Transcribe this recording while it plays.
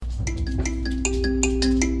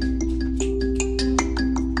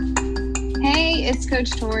it's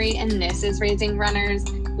Coach Tori, and this is Raising Runners.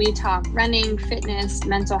 We talk running, fitness,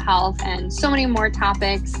 mental health, and so many more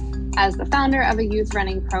topics. As the founder of a youth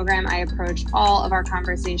running program, I approach all of our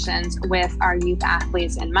conversations with our youth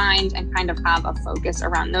athletes in mind and kind of have a focus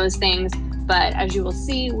around those things. But as you will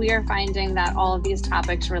see, we are finding that all of these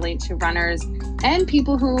topics relate to runners and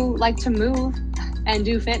people who like to move and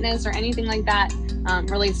do fitness or anything like that.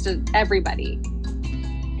 Relates to everybody.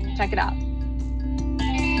 Check it out.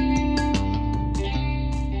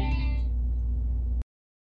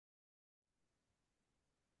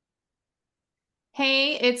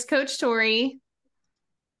 Hey, it's Coach Tori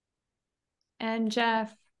and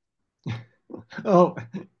Jeff. Oh,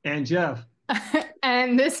 and Jeff.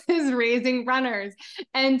 And this is Raising Runners.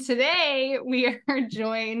 And today we are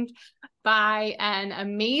joined by an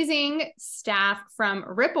amazing staff from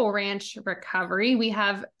Ripple Ranch Recovery. We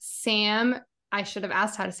have Sam. I should have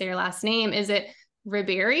asked how to say your last name. Is it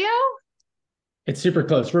Ribeiro? It's super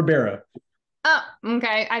close. Ribeiro. Oh,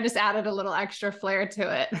 okay. I just added a little extra flair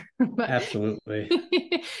to it. But Absolutely.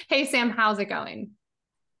 hey, Sam, how's it going?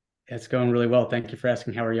 It's going really well. Thank you for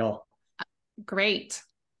asking. How are y'all? Great.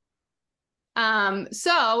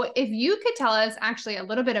 So if you could tell us actually a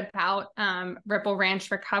little bit about Ripple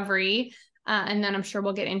Ranch Recovery, and then I'm sure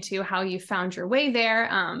we'll get into how you found your way there.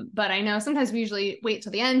 But I know sometimes we usually wait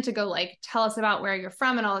till the end to go like, tell us about where you're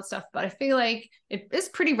from and all that stuff. But I feel like it is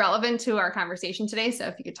pretty relevant to our conversation today. So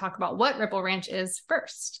if you could talk about what Ripple Ranch is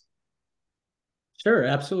first. Sure,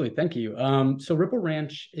 absolutely. Thank you. So Ripple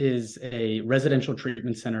Ranch is a residential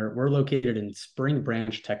treatment center. We're located in Spring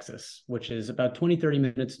Branch, Texas, which is about 20-30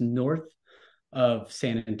 minutes north of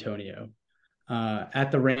San Antonio.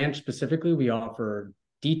 At the ranch specifically, we offer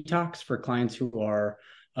detox for clients who are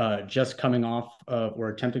just coming off of or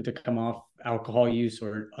attempting to come off alcohol use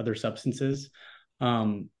or other substances.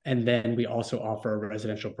 And then we also offer a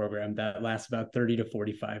residential program that lasts about 30 to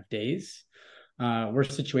 45 days. We're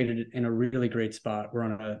situated in a really great spot. We're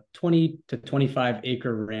on a 20 to 25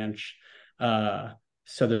 acre ranch.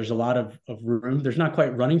 So there's a lot of room. There's not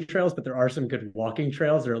quite running trails, but there are some good walking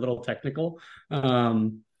trails. They're a little technical.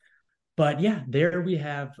 But yeah, there we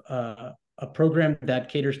have a program that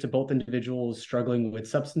caters to both individuals struggling with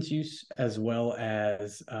substance use as well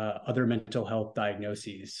as other mental health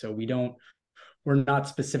diagnoses. So we're not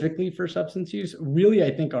specifically for substance use. Really, I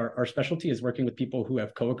think our specialty is working with people who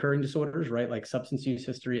have co-occurring disorders, right? Like substance use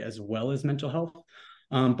history as well as mental health.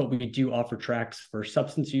 But we do offer tracks for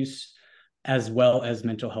substance use as well as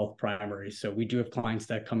mental health primary. So we do have clients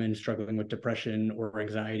that come in struggling with depression or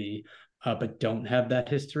anxiety, but don't have that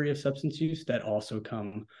history of substance use that also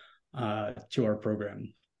come to our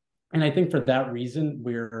program. And I think for that reason,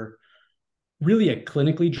 we're really a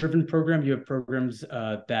clinically driven program. You have programs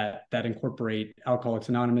that incorporate Alcoholics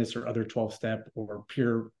Anonymous or other 12-step or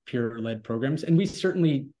peer-led programs. And we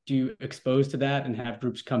certainly do expose to that and have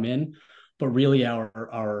groups come in, but really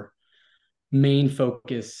our main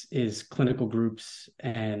focus is clinical groups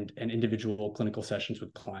and individual clinical sessions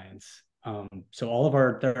with clients. So all of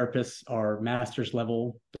our therapists are master's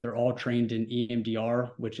level. They're all trained in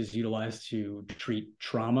EMDR, which is utilized to treat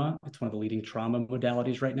trauma. It's one of the leading trauma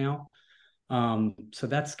modalities right now. So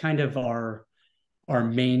that's kind of our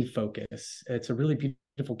main focus. It's a really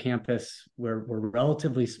beautiful campus. We're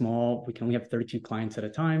relatively small. We can only have 32 clients at a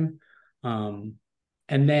time. And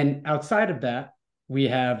then outside of that, we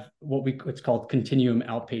have what's called Continuum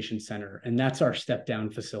Outpatient Center, and that's our step down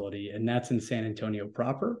facility, and that's in San Antonio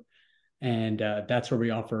proper. And that's where we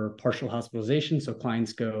offer partial hospitalization. So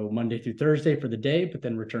clients go Monday through Thursday for the day, but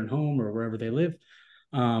then return home or wherever they live.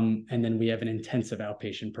 And then we have an intensive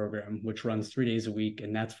outpatient program, which runs 3 days a week,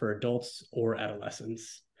 and that's for adults or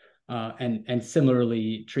adolescents. And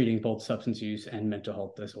similarly, treating both substance use and mental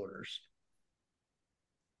health disorders.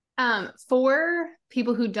 For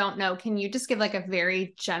people who don't know, can you just give like a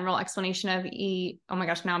very general explanation of oh my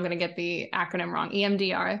gosh, now I'm going to get the acronym wrong,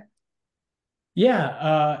 EMDR?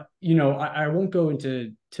 Yeah, I won't go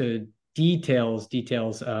into details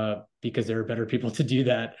because there are better people to do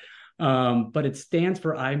that. But it stands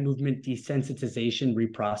for eye movement desensitization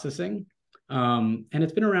reprocessing. And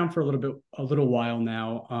it's been around for a little while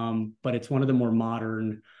now, but it's one of the more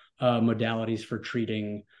modern modalities for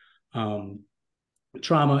treating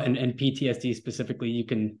trauma and PTSD specifically.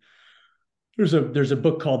 There's a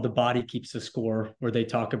book called The Body Keeps the Score where they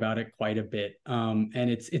talk about it quite a bit. And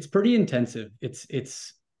it's pretty intensive.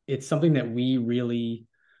 It's something that we really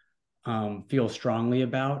feel strongly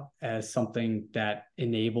about as something that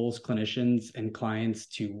enables clinicians and clients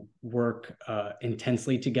to work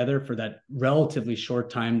intensely together for that relatively short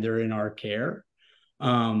time they're in our care.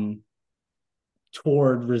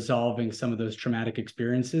 toward resolving some of those traumatic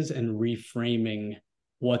experiences and reframing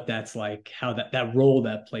what that's like, how that role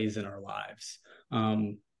that plays in our lives.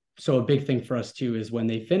 So a big thing for us too is when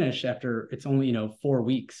they finish after, it's only 4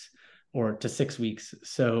 weeks or to 6 weeks.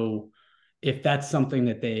 So if that's something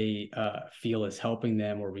that they feel is helping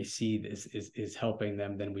them, or we see this is helping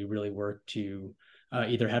them, then we really work to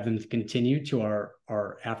either have them continue to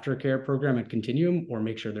our aftercare program at Continuum, or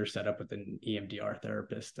make sure they're set up with an EMDR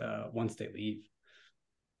therapist once they leave.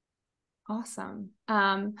 Awesome.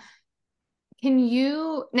 Can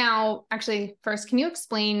you now actually first, can you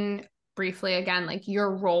explain briefly again, like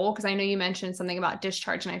your role? Because I know you mentioned something about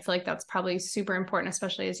discharge, and I feel like that's probably super important,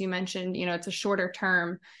 especially as you mentioned, it's a shorter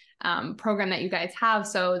term program that you guys have.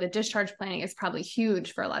 So the discharge planning is probably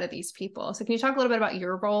huge for a lot of these people. So can you talk a little bit about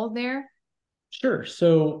your role there? Sure.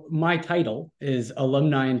 So my title is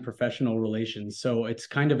Alumni and Professional Relations. So it's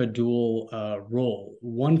kind of a dual role.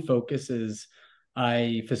 One focus is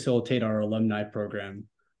I facilitate our alumni program.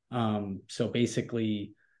 So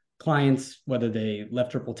basically, clients, whether they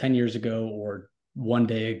left Ripple 10 years ago or one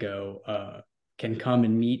day ago, can come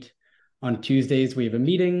and meet. On Tuesdays, we have a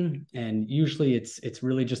meeting, and usually it's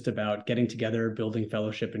really just about getting together, building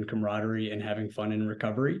fellowship and camaraderie, and having fun in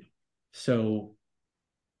recovery. So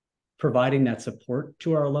providing that support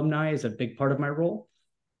to our alumni is a big part of my role.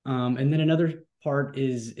 And then another part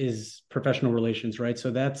is professional relations, right?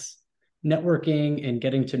 So that's networking and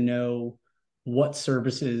getting to know what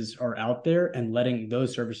services are out there, and letting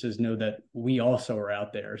those services know that we also are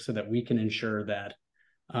out there, so that we can ensure that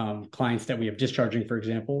clients that we have discharging, for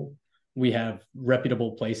example, we have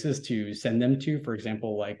reputable places to send them to. For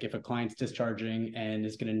example, like if a client's discharging and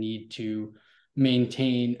is going to need to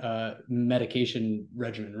maintain a medication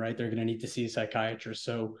regimen, right? They're going to need to see a psychiatrist.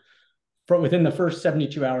 So within the first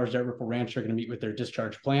 72 hours at Ripple Ranch, they're going to meet with their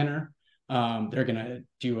discharge planner. They're going to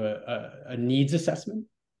do a needs assessment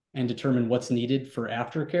and determine what's needed for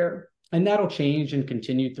aftercare. And that'll change and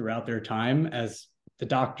continue throughout their time as the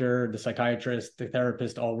doctor, the psychiatrist, the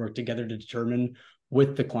therapist all work together to determine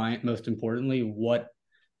with the client, most importantly, what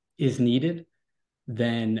is needed.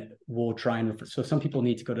 Then we'll try and so some people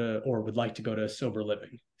need to go to, or would like to go to, sober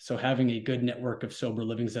living. So having a good network of sober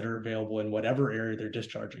livings that are available in whatever area they're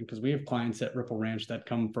discharging, because we have clients at Ripple Ranch that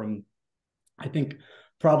come from, I think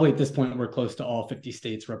probably at this point, we're close to all 50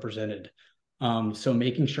 states represented. So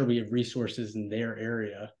making sure we have resources in their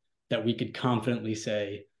area that we could confidently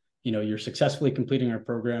say, you're successfully completing our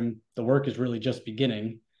program. The work is really just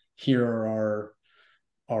beginning. Here are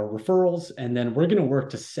our referrals, and then we're going to work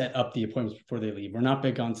to set up the appointments before they leave. We're not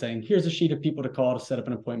big on saying, here's a sheet of people to call to set up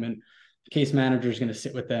an appointment. The case manager is going to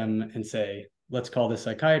sit with them and say, let's call this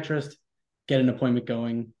psychiatrist, get an appointment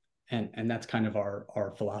going. And that's kind of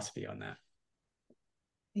our philosophy on that.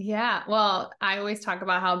 Yeah. Well, I always talk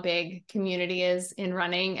about how big community is in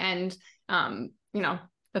running, and,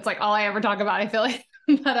 that's like all I ever talk about, I feel like.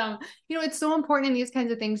 But it's so important in these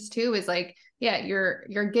kinds of things too, is like, yeah,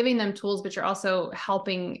 you're giving them tools, but you're also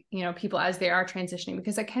helping, people as they are transitioning,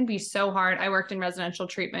 because it can be so hard. I worked in residential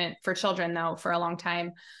treatment for children though for a long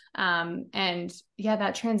time. And yeah,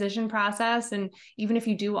 that transition process, and even if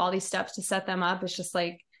you do all these steps to set them up, it's just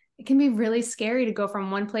like, it can be really scary to go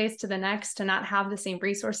from one place to the next to not have the same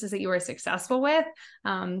resources that you were successful with.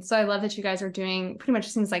 So I love that you guys are doing pretty much,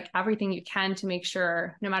 seems like, everything you can to make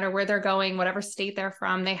sure no matter where they're going, whatever state they're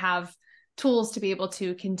from, they have tools to be able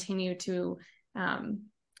to continue to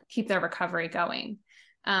keep their recovery going.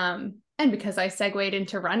 And because I segued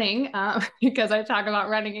into running, because I talk about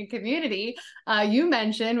running in community, you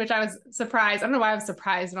mentioned, which I was surprised. I don't know why I was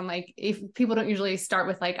surprised, but I'm like, if people don't usually start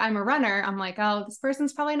with like, I'm a runner, I'm like, oh, this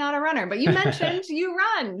person's probably not a runner, but you mentioned you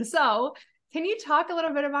run. So can you talk a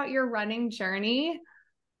little bit about your running journey?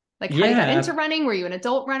 Like how you got into running? Were you an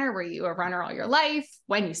adult runner? Were you a runner all your life?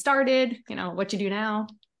 When you started, what you do now?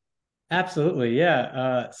 Absolutely.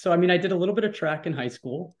 Yeah. So, I mean, I did a little bit of track in high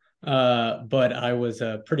school, but I was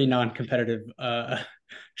a pretty non-competitive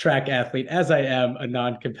track athlete, as I am a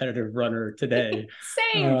non-competitive runner today.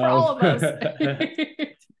 Same for all of us.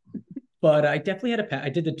 But I definitely had I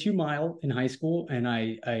did the 2 mile in high school, and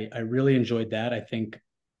I really enjoyed that. I think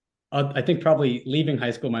probably leaving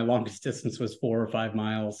high school, my longest distance was 4 or 5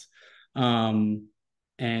 miles.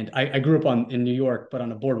 And I grew up in New York, but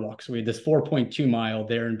on a boardwalk. So we had this 4.2 mile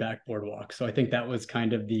there and back boardwalk. So I think that was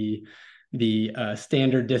kind of the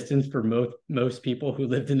standard distance for most people who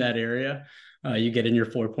lived in that area. You get in your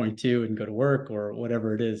 4.2 and go to work or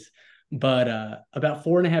whatever it is. But about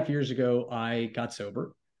 4.5 years ago, I got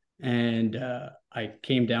sober, and I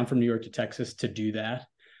came down from New York to Texas to do that.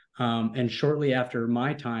 And shortly after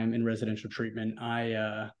my time in residential treatment,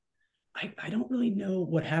 I don't really know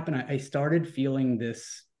what happened. I started feeling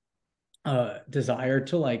this desire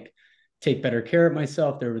to like take better care of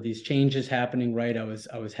myself. There were these changes happening, right? I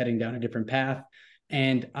was heading down a different path,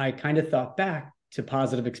 and I kind of thought back to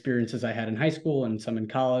positive experiences I had in high school and some in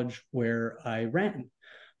college where I ran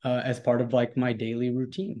as part of like my daily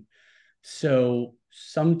routine. So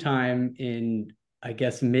sometime in, I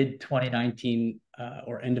guess, mid 2019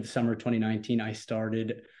 or end of summer 2019, I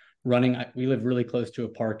started running. We live really close to a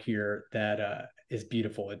park here that is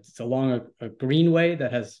beautiful. It's along a greenway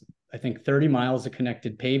that has, I think, 30 miles of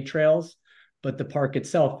connected paved trails, but the park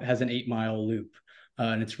itself has an 8 mile loop,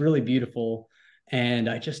 and it's really beautiful. And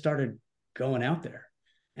I just started going out there.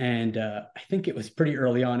 And I think it was pretty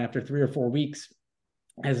early on, after 3 or 4 weeks,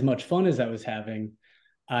 as much fun as I was having,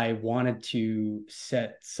 I wanted to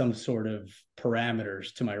set some sort of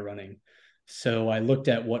parameters to my running. So I looked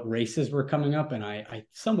at what races were coming up, and I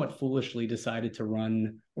somewhat foolishly decided to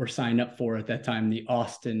run or sign up for, at that time, the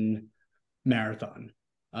Austin Marathon.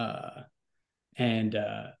 And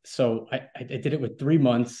so I did it with 3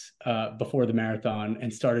 months before the marathon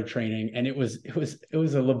and started training, and it was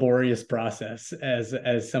a laborious process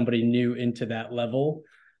as somebody new into that level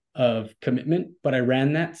of commitment. But I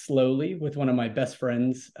ran that slowly with one of my best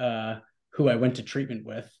friends who I went to treatment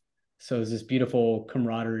with. So it was this beautiful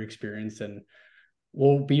camaraderie experience, and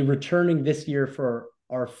we'll be returning this year for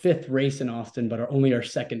our fifth race in Austin, but only our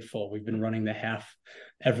second full. We've been running the half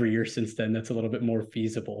every year since then. That's a little bit more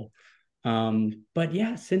feasible. But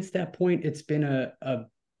yeah, since that point, it's been a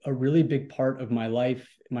really big part of my life,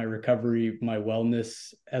 my recovery, my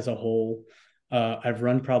wellness as a whole. I've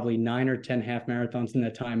run probably 9 or 10 half marathons in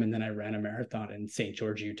that time, and then I ran a marathon in St.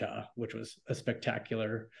 George, Utah, which was a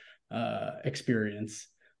spectacular experience.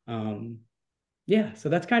 Um, yeah, so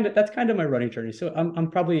that's kind of my running journey. So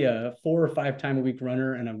I'm probably a 4 or 5 time a week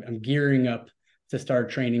runner, and I'm gearing up to start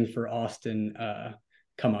training for Austin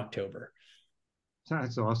come October.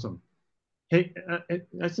 That's awesome. Hey,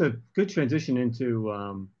 that's a good transition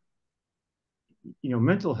into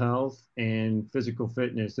mental health and physical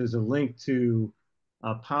fitness. There's a link to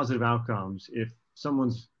positive outcomes. If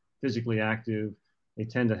someone's physically active, they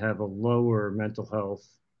tend to have a lower mental health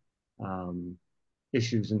um,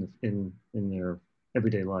 issues in their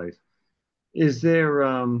everyday life. Is there,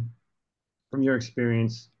 from your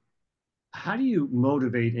experience, how do you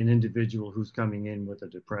motivate an individual who's coming in with a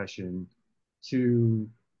depression to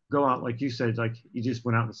go out, like you said, like you just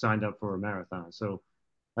went out and signed up for a marathon? So,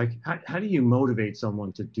 like, how do you motivate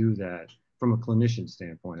someone to do that from a clinician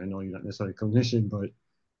standpoint? I know you're not necessarily a clinician, but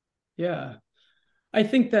Yeah, I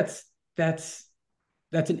think that's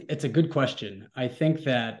it's a good question. I think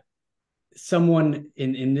that someone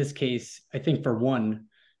in this case, I think, for one,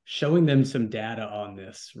 showing them some data on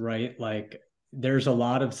this, right? Like, there's a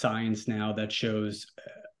lot of science now that shows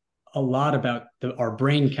a lot about our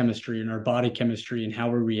brain chemistry and our body chemistry and how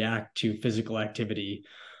we react to physical activity,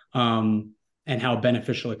 and how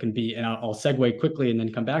beneficial it can be. And I'll segue quickly and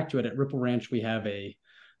then come back to it. At Ripple Ranch, we have a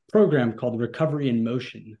program called Recovery in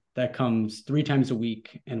Motion that comes 3 times a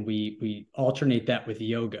week, and we alternate that with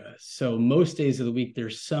yoga. So most days of the week,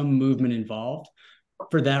 there's some movement involved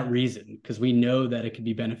for that reason, because we know that it can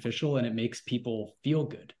be beneficial and it makes people feel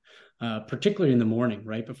good, particularly in the morning,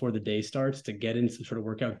 right before the day starts, to get in some sort of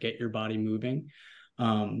workout, get your body moving,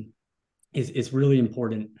 um, is really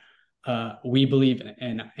important. We believe,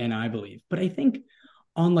 and I believe. But I think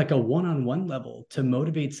on like a one-on-one level, to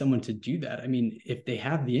motivate someone to do that, I mean, if they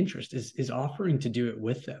have the interest, is offering to do it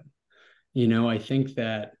with them. I think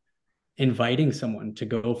that inviting someone to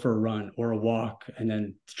go for a run or a walk and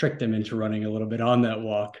then trick them into running a little bit on that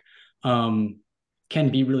walk, um, can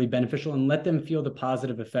be really beneficial, and let them feel the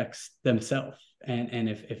positive effects themselves. And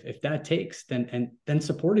if that takes, then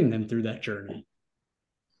supporting them through that journey.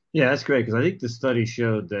 yeah, that's great because I think the study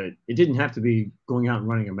showed that it didn't have to be going out and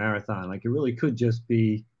running a marathon. Like it really could just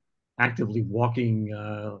be actively walking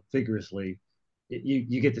vigorously.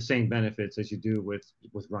 You get the same benefits as you do with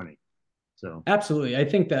running. So Absolutely. I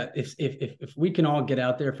think that if we can all get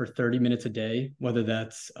out there for 30 minutes a day, whether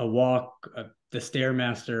that's a walk, the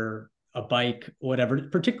Stairmaster, a bike, whatever,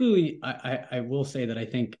 particularly, I will say that I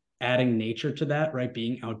think adding nature to that, right?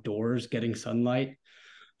 Being outdoors, getting sunlight,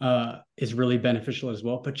 is really beneficial as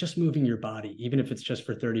well. But just moving your body, even if it's just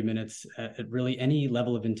for 30 minutes, at really any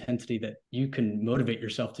level of intensity that you can motivate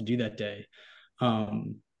yourself to do that day,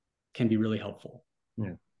 um, can be really helpful.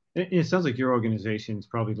 yeah, it sounds like your organization is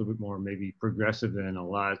probably a little bit more maybe progressive than a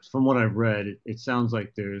lot. From what I've read, it sounds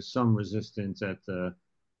like there's some resistance at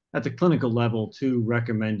the clinical level to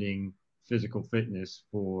recommending physical fitness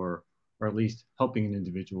for, or at least helping an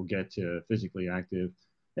individual get to physically active.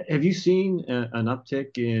 Have you seen an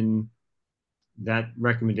uptick in that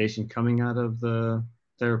recommendation coming out of the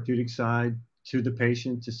therapeutic side to the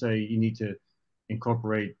patient to say you need to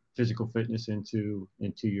incorporate physical fitness into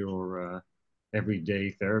your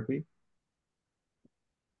everyday therapy?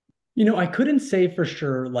 I couldn't say for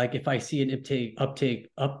sure, like if I see an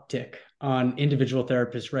uptick on individual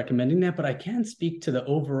therapists recommending that, but I can speak to the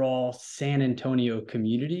overall San Antonio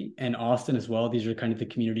community and Austin as well. These are kind of the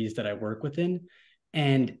communities that I work within.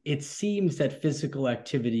 And it seems that physical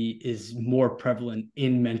activity is more prevalent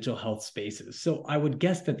in mental health spaces. So I would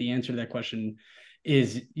guess that the answer to that question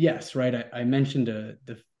is yes, right? I mentioned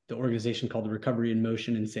the organization called the Recovery in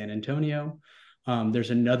Motion in San Antonio.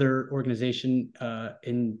 There's another organization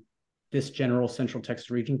in this general Central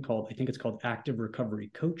Texas region I think it's called Active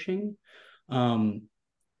Recovery Coaching.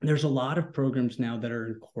 There's a lot of programs now that are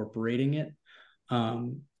incorporating it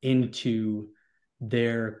into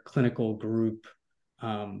their clinical group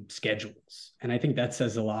schedules. And I think that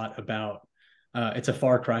says a lot about, it's a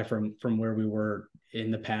far cry from where we were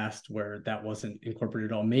in the past where that wasn't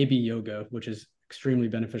incorporated at all. Maybe yoga, which is extremely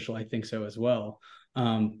beneficial, I think so as well.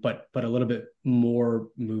 But a little bit more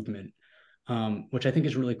movement, which I think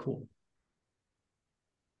is really cool.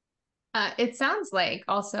 It sounds like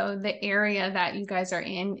also the area that you guys are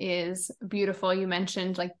in is beautiful. You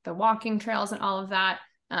mentioned like the walking trails and all of that.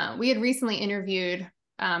 We had recently interviewed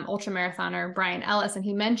ultramarathoner Brian Ellis, and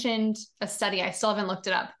he mentioned a study, I still haven't looked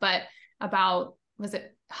it up, but about, was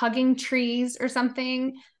it hugging trees or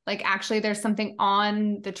something? Like actually there's something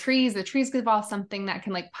on the trees give off something that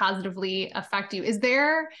can like positively affect you. Is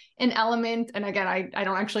there an element, and again, I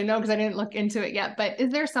don't actually know because I didn't look into it yet, but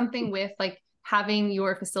is there something with like having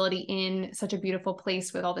your facility in such a beautiful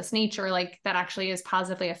place with all this nature, like that actually is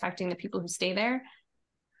positively affecting the people who stay there?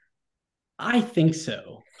 I think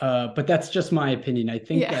so. But that's just my opinion. I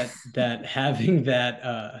think that having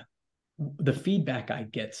that, the feedback I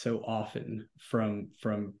get so often from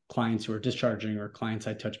clients who are discharging or clients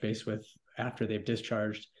I touch base with after they've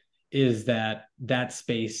discharged is that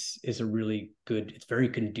space is it's very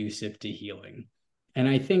conducive to healing. And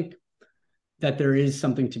I think that there is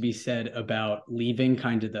something to be said about leaving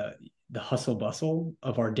kind of the hustle bustle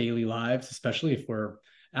of our daily lives, especially if we're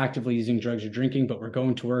actively using drugs or drinking, but we're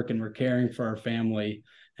going to work and we're caring for our family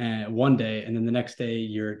one day, and then the next day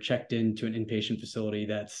you're checked into an inpatient facility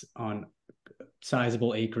that's on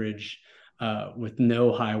sizable acreage with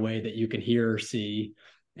no highway that you can hear or see,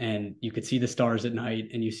 and you could see the stars at night,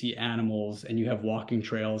 and you see animals, and you have walking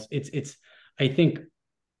trails. It's I think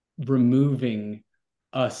removing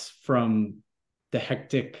us from the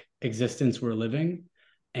hectic existence we're living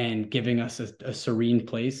and giving us a serene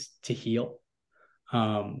place to heal.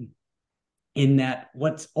 In that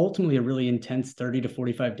what's ultimately a really intense 30 to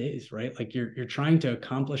 45 days, right? Like you're trying to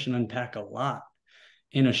accomplish and unpack a lot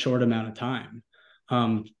in a short amount of time.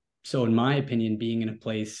 So in my opinion, being in a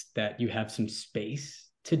place that you have some space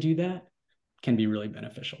to do that can be really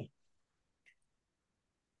beneficial.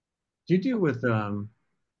 Do you deal with,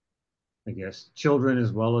 I guess, children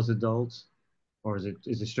as well as adults, or is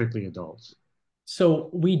it strictly adults? So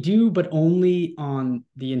we do, but only on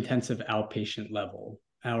the intensive outpatient level.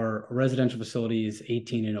 Our residential facility is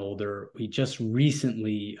 18 and older. We just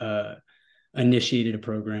recently initiated a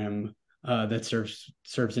program that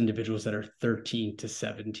serves individuals that are 13 to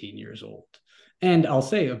 17 years old. And I'll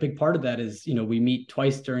say a big part of that is, we meet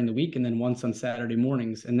twice during the week and then once on Saturday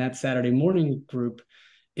mornings. And that Saturday morning group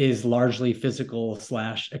is largely physical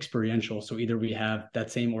 / experiential. So either we have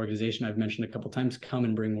that same organization I've mentioned a couple of times come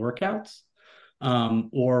and bring workouts,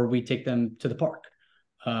 or we take them to the park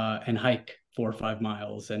and hike 4 or 5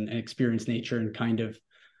 miles and experience nature and kind of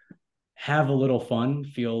have a little fun,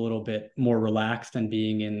 feel a little bit more relaxed than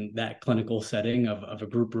being in that clinical setting of a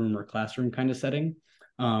group room or classroom kind of setting,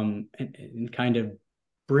 and kind of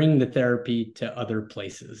bring the therapy to other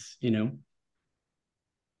places, Yeah,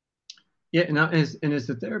 and is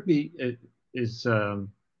the therapy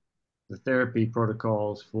the therapy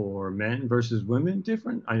protocols for men versus women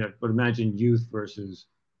different? I would imagine youth versus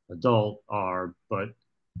adult are, but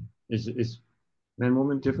is men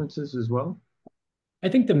woman differences as well? I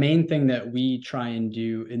think the main thing that we try and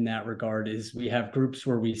do in that regard is we have groups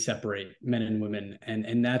where we separate men and women,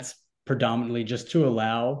 and that's predominantly just to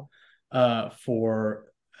allow for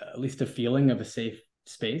at least a feeling of a safe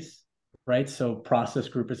space, right? So process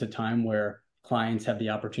group is a time where clients have the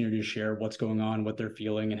opportunity to share what's going on, what they're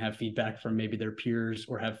feeling, and have feedback from maybe their peers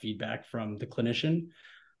or have feedback from the clinician.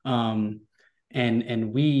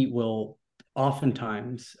 And we will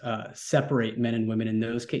oftentimes separate men and women in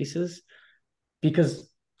those cases, because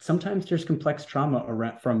sometimes there's complex trauma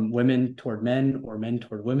around, from women toward men or men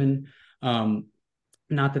toward women.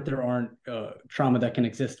 not that there aren't trauma that can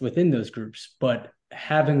exist within those groups, but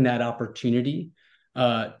having that opportunity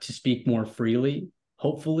to speak more freely,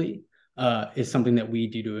 hopefully, is something that we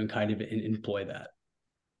do to kind of employ that.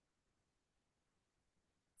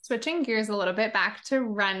 Switching gears a little bit back to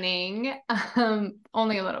running,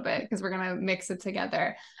 only a little bit because we're going to mix it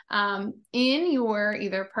together. In your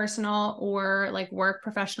either personal or like work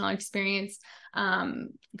professional experience,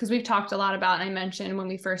 because we've talked a lot about, and I mentioned when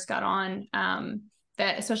we first got on,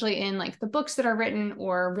 that especially in like the books that are written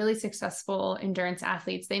or really successful endurance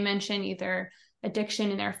athletes, they mention either addiction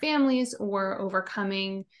in their families or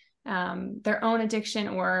overcoming their own addiction,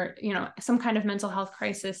 or, you know, some kind of mental health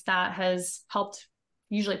crisis that has helped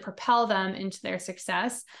usually propel them into their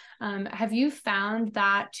success. Have you found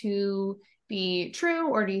that to be true,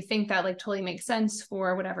 or do you think that like totally makes sense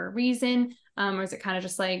for whatever reason? Or is it kind of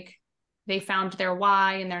just like they found their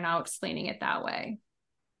why and they're now explaining it that way?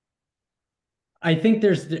 I think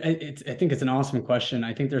it's an awesome question.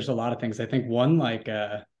 I think there's a lot of things. I think one, like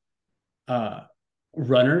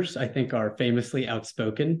runners, I think, are famously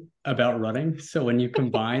outspoken about running. So when you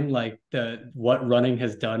combine like what running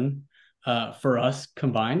has done for us,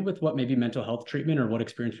 combined with what maybe mental health treatment or what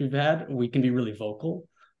experience we've had, we can be really vocal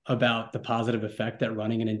about the positive effect that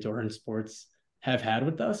running and endurance sports have had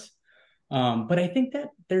with us. But I think that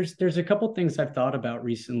there's a couple things I've thought about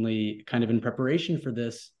recently, kind of in preparation for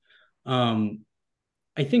this.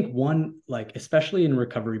 I think one, like especially in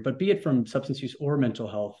recovery, but be it from substance use or mental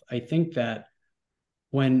health, I think that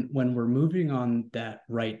when we're moving on that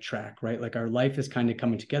right track, right, like our life is kind of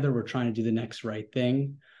coming together, we're trying to do the next right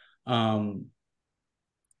thing.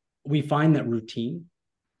 We find that routine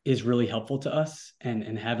is really helpful to us,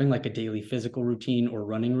 and having like a daily physical routine or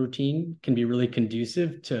running routine can be really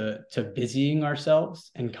conducive to busying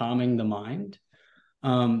ourselves and calming the mind.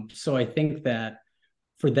 So I think that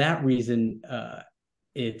for that reason,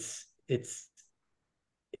 it's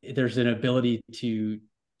there's an ability to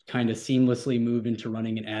kind of seamlessly move into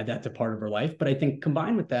running and add that to part of our life. But I think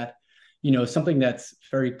combined with that, you know, something that's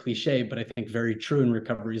very cliche, but I think very true in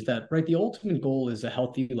recovery is that, right, the ultimate goal is a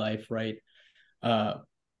healthy life, right?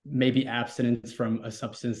 Maybe abstinence from a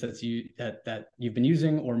substance that you've been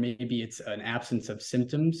using, or maybe it's an absence of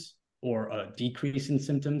symptoms or a decrease in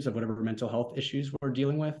symptoms of whatever mental health issues we're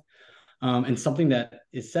dealing with. And something that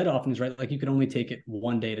is said often is, right, like you can only take it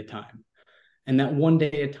one day at a time. And that one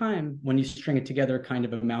day at a time, when you string it together, kind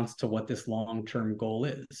of amounts to what this long-term goal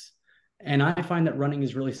is. And I find that running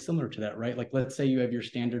is really similar to that, right? Like, let's say you have your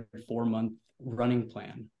standard 4-month running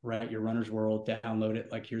plan, right? Your Runner's World, download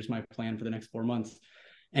it. Like, here's my plan for the next 4 months.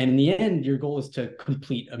 And in the end, your goal is to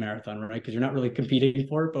complete a marathon, right? Because you're not really competing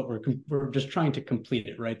for it, but we're just trying to complete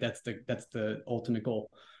it, right? That's the ultimate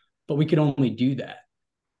goal. But we can only do that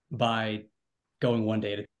by going one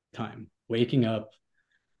day at a time, waking up,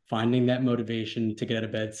 finding that motivation to get out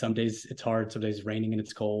of bed. Some days it's hard, some days it's raining and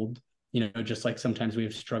it's cold, you know, just like sometimes we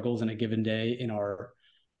have struggles in a given day in our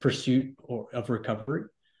pursuit of recovery.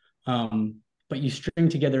 But you string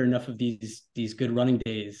together enough of these good running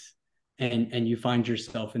days, and you find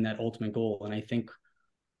yourself in that ultimate goal. And I think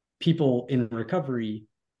people in recovery,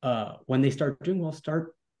 when they start doing well,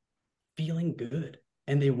 start feeling good,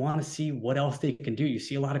 and they want to see what else they can do. You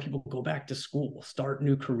see a lot of people go back to school, start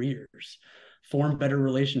new careers, form better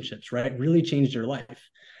relationships, right? Really change their life.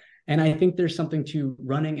 And I think there's something to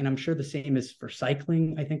running, and I'm sure the same is for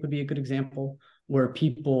cycling, I think would be a good example, where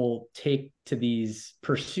people take to these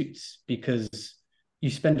pursuits because you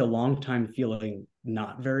spend a long time feeling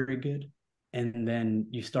not very good, and then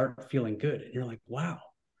you start feeling good, and you're like, wow,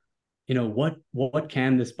 you know, what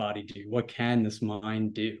can this body do? What can this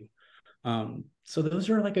mind do? So those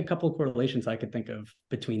are like a couple of correlations I could think of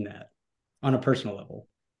between that on a personal level.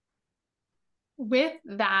 With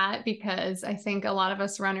that, because I think a lot of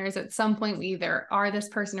us runners at some point, we either are this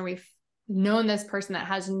person or we've known this person that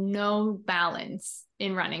has no balance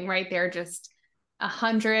in running, right? They're just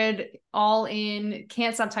 100 all in,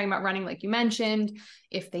 can't stop talking about running, like you mentioned.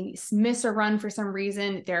 If they miss a run for some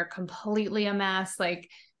reason, they're completely a mess. Like,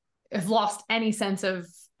 have lost any sense of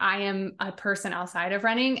I am a person outside of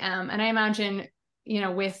running. And I imagine, you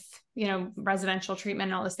know, with, you know, residential treatment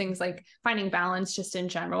and all those things, like finding balance just in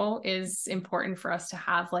general is important for us to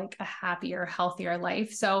have like a happier, healthier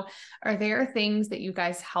life. So are there things that you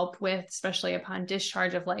guys help with, especially upon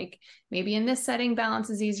discharge, of like, maybe in this setting, balance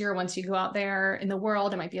is easier. Once you go out there in the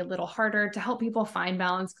world, it might be a little harder to help people find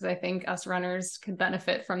balance? Because I think us runners could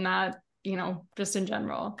benefit from that, you know, just in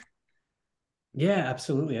general. Yeah,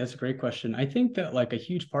 absolutely. That's a great question. I think that like a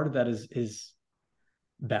huge part of that is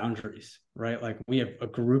boundaries, right? Like we have a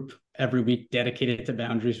group every week dedicated to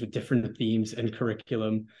boundaries with different themes and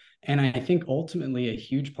curriculum. And I think ultimately a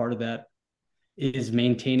huge part of that is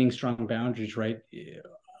maintaining strong boundaries, right?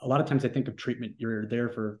 A lot of times I think of treatment, you're there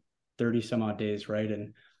for 30 some odd days, right?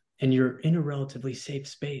 And you're in a relatively safe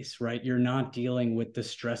space, right? You're not dealing with the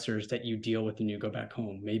stressors that you deal with when you go back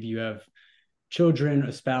home. Maybe you have children,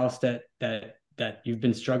 a spouse that you've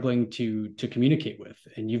been struggling to communicate with,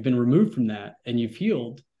 and you've been removed from that, and you've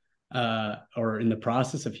healed, or in the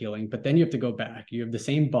process of healing, but then you have to go back. You have the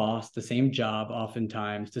same boss, the same job,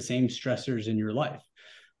 oftentimes the same stressors in your life.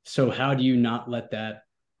 So how do you not let that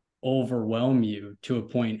overwhelm you to a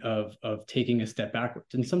point of taking a step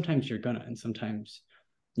backwards? And sometimes you're gonna, and sometimes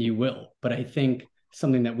you will. But I think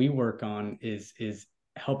something that we work on is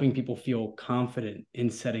helping people feel confident in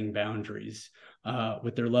setting boundaries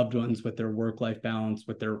with their loved ones, with their work-life balance,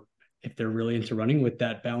 with their, if they're really into running, with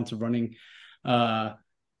that balance of running,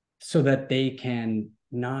 so that they can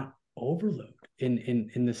not overload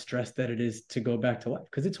in the stress that it is to go back to life,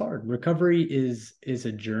 because it's hard. Recovery is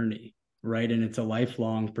a journey, right? And it's a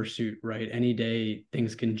lifelong pursuit, right? Any day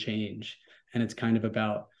things can change, and it's kind of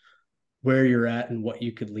about where you're at and what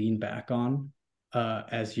you could lean back on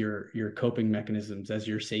as your coping mechanisms, as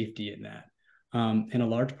your safety in that. And a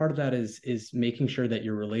large part of that is making sure that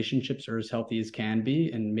your relationships are as healthy as can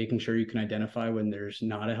be, and making sure you can identify when there's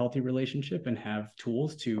not a healthy relationship and have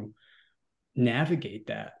tools to navigate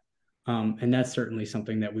that. And that's certainly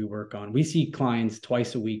something that we work on. We see clients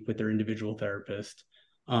twice a week with their individual therapist,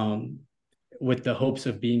 with the hopes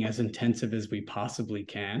of being as intensive as we possibly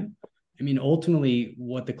can. I mean, ultimately,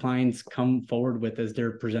 what the clients come forward with as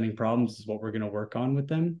they're presenting problems is what we're going to work on with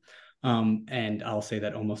them. And I'll say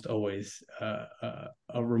that almost always a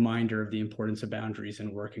reminder of the importance of boundaries,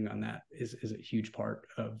 and working on that is a huge part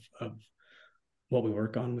of what we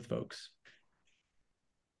work on with folks.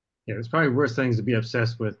 Yeah, it's probably worse things to be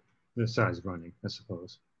obsessed with besides running, I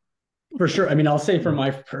suppose. For sure. I mean, I'll say from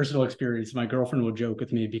my personal experience, my girlfriend will joke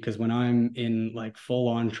with me, because when I'm in like full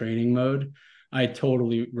on training mode, I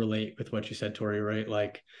totally relate with what you said, Tori, right?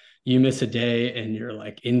 Like, you miss a day and you're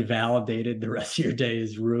like invalidated. The rest of your day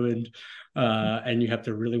is ruined. And you have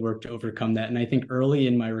to really work to overcome that. And I think early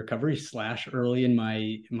in my recovery / early in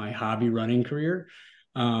my hobby running career,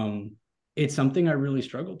 it's something I really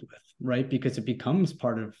struggled with, right? Because it becomes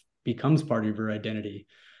part of your identity.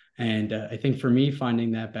 And I think for me,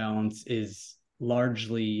 finding that balance is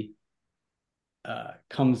largely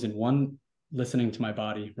comes in one, listening to my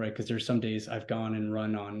body, right? Because there's some days I've gone and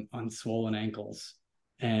run on swollen ankles,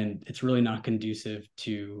 and it's really not conducive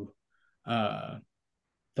to the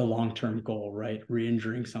long-term goal, right?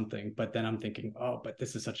 Re-injuring something. But then I'm thinking, oh, but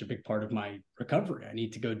this is such a big part of my recovery. I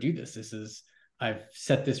need to go do this. I've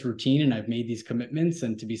set this routine and I've made these commitments,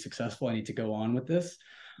 and to be successful, I need to go on with this.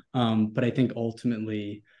 But I think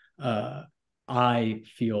ultimately, I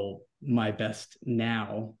feel my best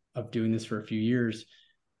now, of doing this for a few years,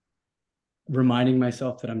 reminding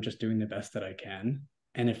myself that I'm just doing the best that I can.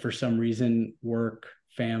 And if for some reason work,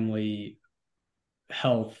 family,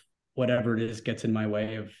 health, whatever it is, gets in my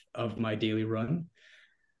way of my daily run,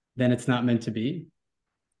 then it's not meant to be.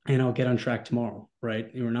 And I'll get on track tomorrow, right?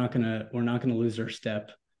 We're not gonna lose our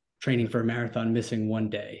step training for a marathon, missing one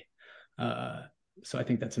day. So I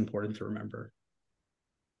think that's important to remember.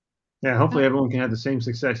 Yeah, hopefully everyone can have the same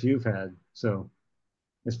success you've had. So,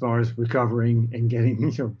 as far as recovering and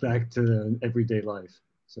getting back to everyday life.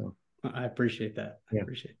 So I appreciate that. I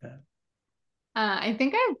appreciate that. I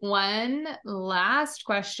think I have one last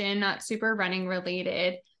question, not super running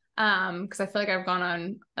related, because I feel like I've gone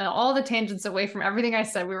on all the tangents away from everything I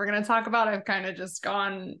said we were going to talk about. I've kind of just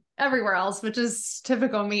gone everywhere else, which is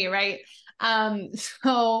typical me, right?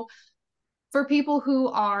 So for people who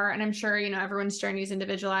are, and I'm sure, everyone's journey is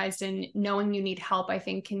individualized, and knowing you need help, I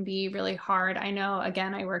think, can be really hard. I know,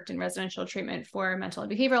 again, I worked in residential treatment for mental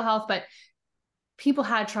and behavioral health, but people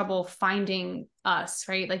had trouble finding us,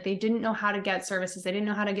 right? Like, they didn't know how to get services. They didn't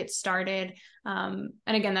know how to get started. And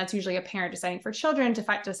again, that's usually a parent deciding for children.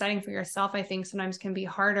 Deciding for yourself, I think, sometimes can be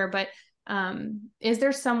harder. But is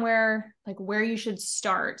there somewhere like where you should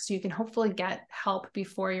start so you can hopefully get help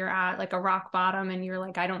before you're at like a rock bottom and you're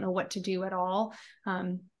like, I don't know what to do at all?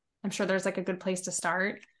 I'm sure there's like a good place to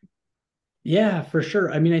start. Yeah, for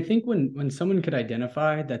sure. I mean, I think when someone could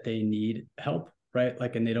identify that they need help, right?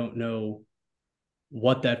 Like, and they don't know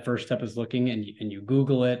what that first step is looking, and you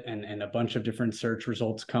Google it, and a bunch of different search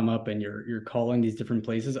results come up, and you're calling these different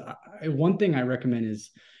places. One thing I recommend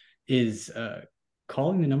is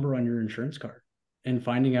calling the number on your insurance card and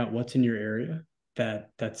finding out what's in your area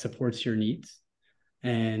that supports your needs,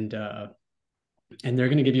 and they're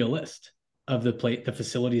going to give you a list of the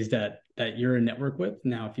facilities that that you're in network with.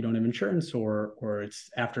 Now, if you don't have insurance or it's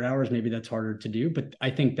after hours, maybe that's harder to do. But I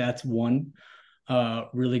think that's one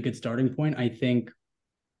really good starting point. I think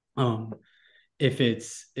if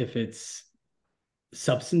it's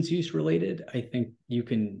substance use related, I think you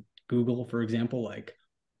can Google, for example, like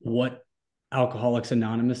what Alcoholics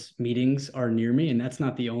Anonymous meetings are near me, and that's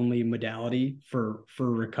not the only modality for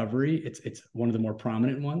recovery. It's one of the more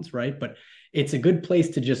prominent ones, right? But it's a good place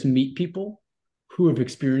to just meet people who have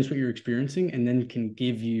experienced what you're experiencing, and then can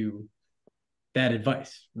give you that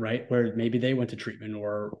advice, right? Where maybe they went to treatment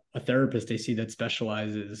or a therapist they see that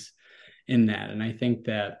specializes in that. And I think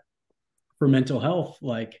that for mental health,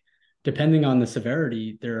 like depending on the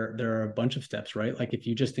severity, there are a bunch of steps, right? Like if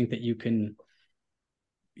you just think that you can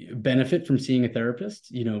benefit from seeing a therapist,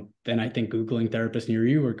 then I think Googling therapists near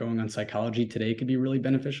you or going on Psychology Today could be really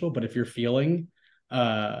beneficial. But if you're feeling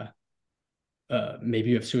maybe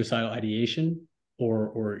you have suicidal ideation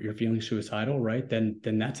or you're feeling suicidal, right? Then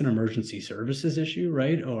that's an emergency services issue,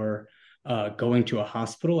 right? Or going to a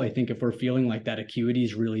hospital. I think if we're feeling like that acuity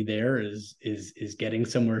is really there, is getting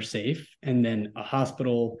somewhere safe, and then a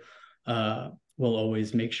hospital will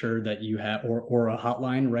always make sure that you have, or a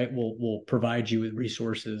hotline, right? Will provide you with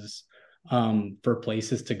resources for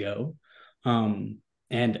places to go.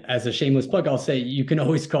 And as a shameless plug, I'll say you can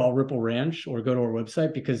always call Ripple Ranch or go to our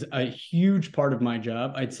website, because a huge part of my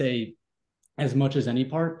job, I'd say as much as any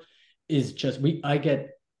part, is just we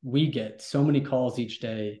get so many calls each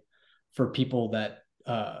day for people that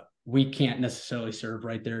we can't necessarily serve,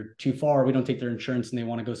 right? They're too far. We don't take their insurance and they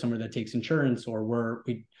want to go somewhere that takes insurance, or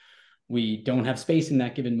we don't have space in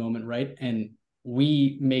that given moment, right? And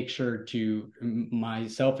we make sure to,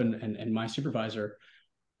 myself and my supervisor,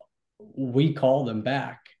 we call them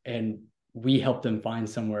back and we help them find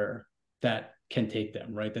somewhere that can take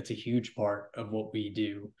them, right? That's a huge part of what we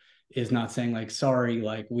do, is not saying like, sorry,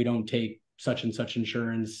 like we don't take such and such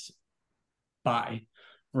insurance, bye,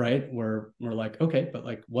 right? We're like, okay, but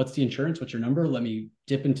like, what's the insurance? What's your number? Let me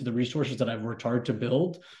dip into the resources that I've worked hard to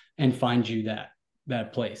build and find you that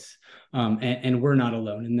place. And we're not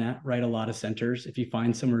alone in that, right? A lot of centers, if you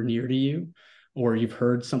find somewhere near to you or you've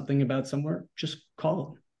heard something about somewhere, just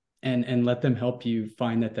call them and let them help you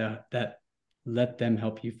find let them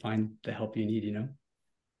help you find the help you need,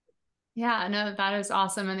 Yeah, no, that is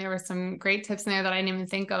awesome. And there were some great tips in there that I didn't even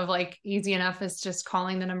think of, like easy enough as just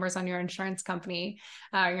calling the numbers on your insurance company,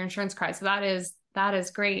 your insurance card. So that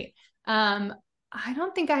is great. I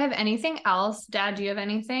don't think I have anything else. Dad, do you have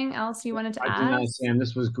anything else you wanted to add? I do not, Sam.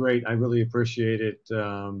 This was great. I really appreciate it.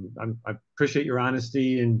 I appreciate your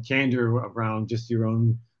honesty and candor around just your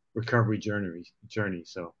own recovery journey.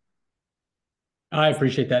 So I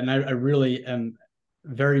appreciate that. And I really am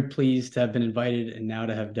very pleased to have been invited and now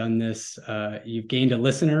to have done this. You've gained a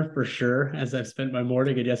listener for sure, as I've spent my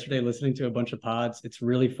morning and yesterday listening to a bunch of pods. It's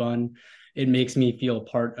really fun. It makes me feel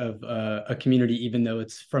part of a community, even though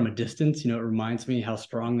it's from a distance. It reminds me how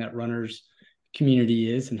strong that runners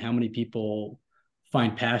community is and how many people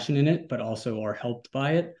find passion in it, but also are helped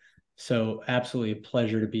by it. So absolutely a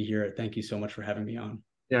pleasure to be here. Thank you so much for having me on.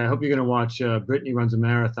 yeah, I hope you're going to watch Brittany Runs a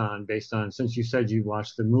Marathon based on, since you said you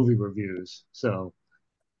watched the movie reviews. So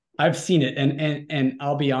I've seen it, and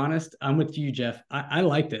I'll be honest, I'm with you, Jeff. I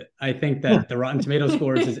liked it. I think that the Rotten Tomato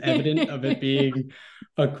scores is evident of it being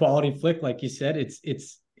a quality flick. Like you said,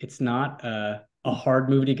 it's not a hard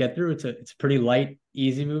movie to get through. It's a pretty light,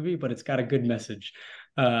 easy movie, but it's got a good message.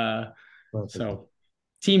 So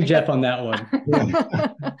Team Jeff on that one.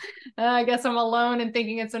 I guess I'm alone in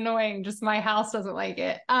thinking it's annoying. Just my house doesn't like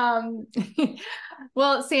it.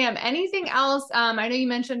 Well, Sam, anything else? I know you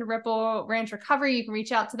mentioned Ripple Ranch Recovery. You can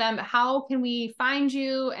reach out to them. How can we find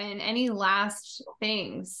you, and any last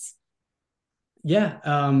things? Yeah.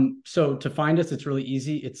 So to find us, it's really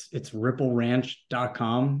easy. It's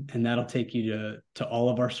rippleranch.com, and that'll take you to all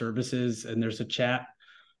of our services. And there's a chat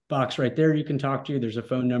box right there you can talk to. There's a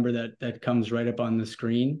phone number that comes right up on the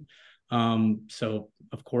screen. So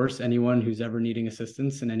of course, anyone who's ever needing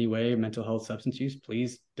assistance in any way, mental health, substance use,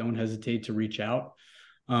 please don't hesitate to reach out.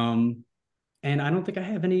 And I don't think I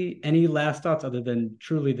have any last thoughts other than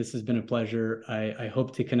truly this has been a pleasure. I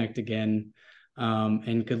hope to connect again.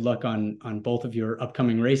 And good luck on both of your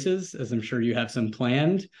upcoming races, as I'm sure you have some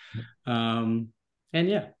planned. And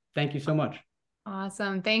yeah, thank you so much.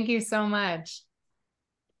 Awesome. Thank you so much.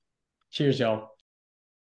 Cheers, y'all.